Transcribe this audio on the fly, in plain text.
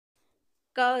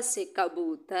क से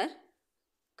कबूतर,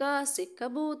 क से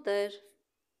कबूतर।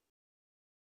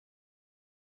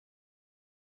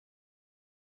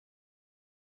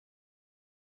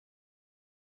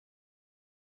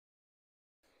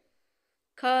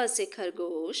 ख से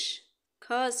खरगोश,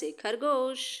 ख से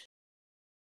खरगोश।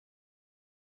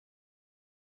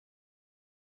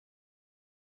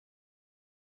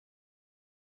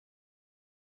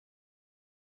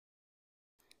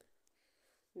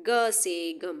 ग से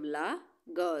गमला,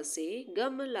 ग से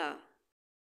गमला।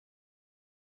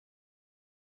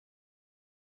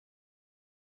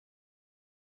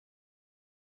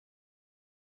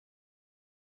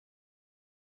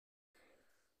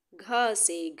 घ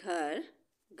से घर,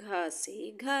 घ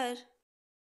से घर।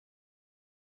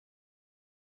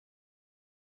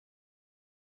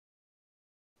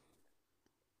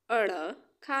 अड़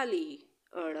खाली,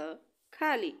 अड़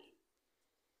खाली।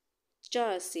 च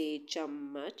से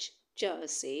चम्मच, च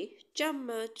से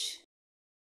चम्मच।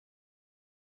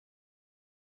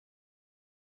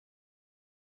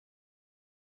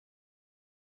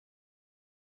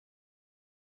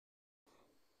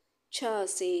 छ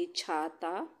से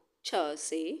छाता, छ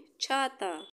से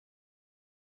छाता।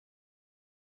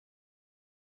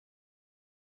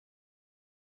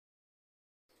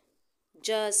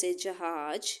 ज से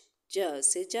जहाज, ज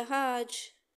से जहाज।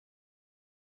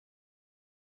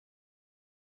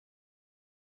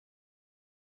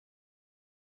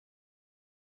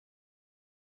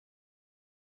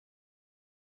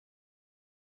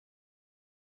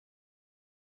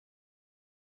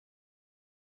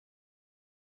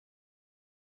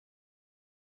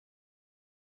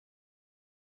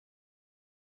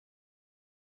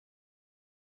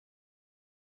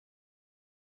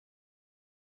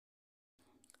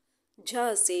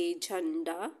 झ से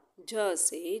झंडा, झ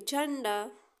से झंडा।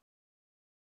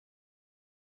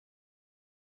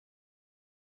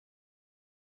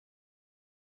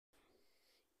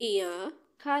 इया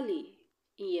खाली,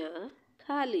 इया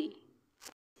खाली।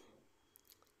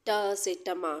 ट से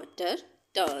टमाटर,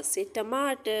 ट से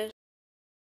टमाटर।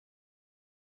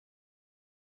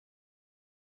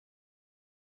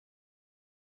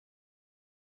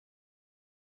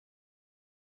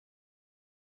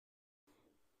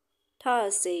 ठ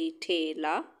से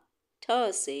ठेला, ठ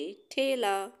से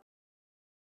ठेला।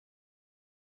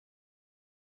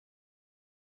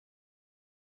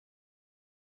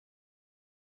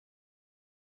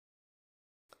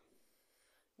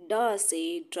 ड से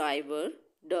ड्राइवर,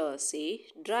 ड से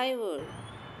ड्राइवर।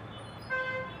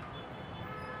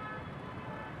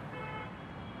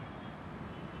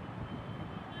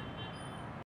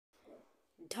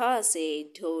 ढ से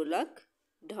ढोलक,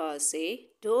 ढ से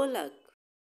ढोलक।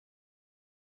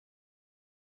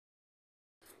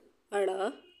 अड़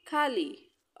खाली,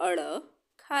 अड़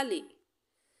खाली।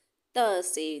 त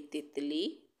से तितली,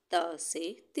 त से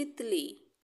तितली।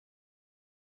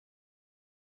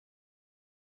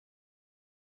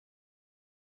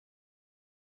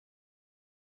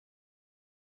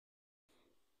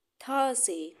 थ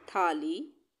से थाली,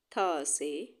 थ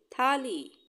से थाली।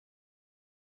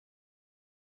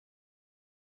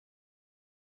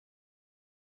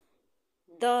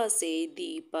 द से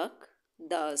दीपक,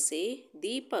 द से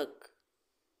दीपक।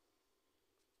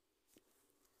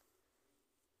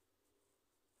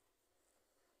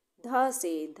 ध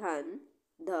से धन,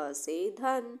 ध से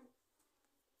धन।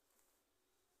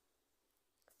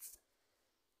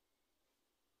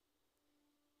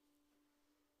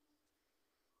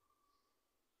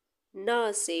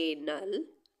 न से नल,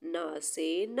 न से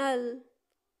नल।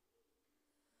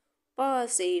 प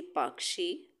से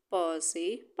पक्षी, प से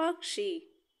पक्षी।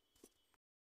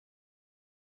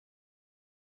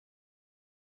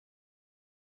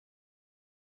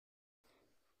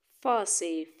 फ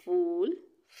से फूल,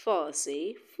 फ से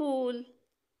फूल।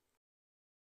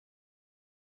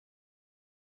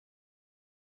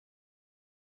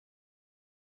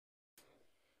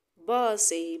 ब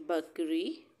से बकरी,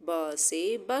 ब से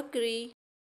बकरी।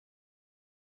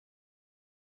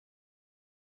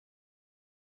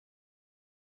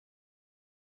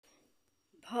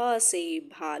 भ से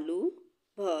भालू,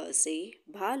 भ से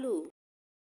भालू।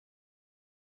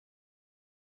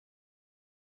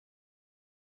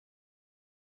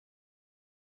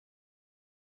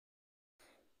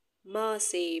 म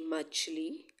से मछली,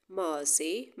 म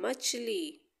से मछली।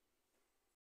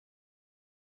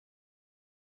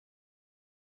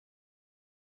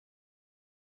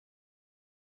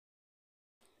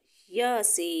 य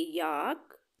से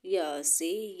याक, य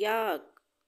से याक।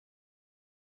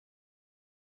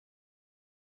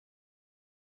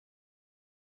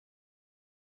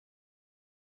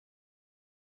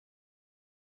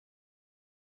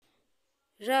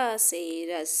 र से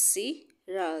रस्सी,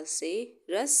 र से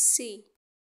रस्सी।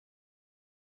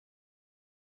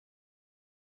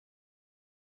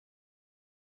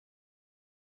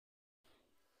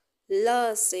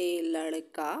 ल से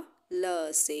लड़का,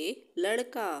 ल से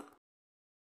लड़का।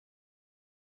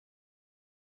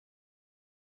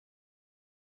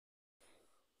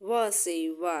 व से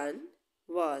वन,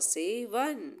 व से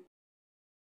वन।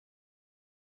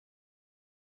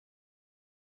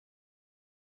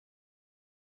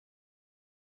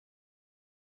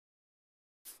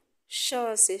 श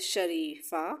से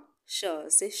शरीफा, श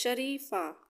से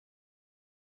शरीफा।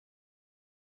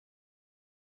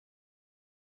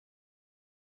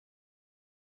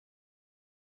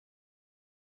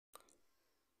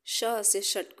 श से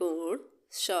षटकोण,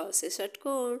 श से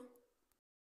षटकोण।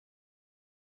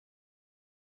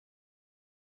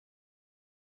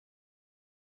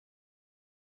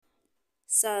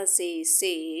 स से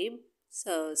सेब, स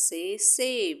से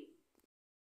सेब।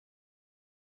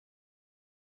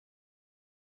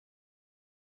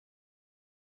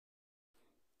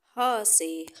 ह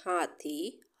से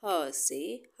हाथी, ह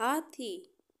से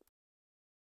हाथी।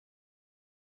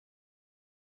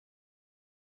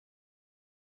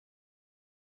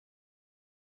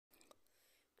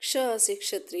 क्ष से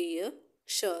क्षत्रिय,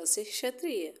 क्ष से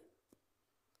क्षत्रिय।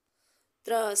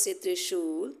 त्र से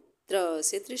त्रिशूल, त्र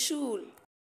से त्रिशूल।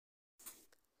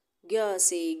 ज्ञ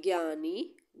से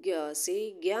ज्ञानी, ज्ञ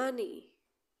से ज्ञानी।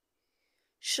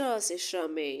 श्र से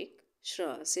श्रमिक,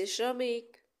 श्र से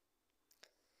श्रमिक।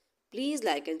 Please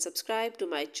like and subscribe to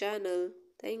my channel.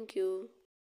 Thank you.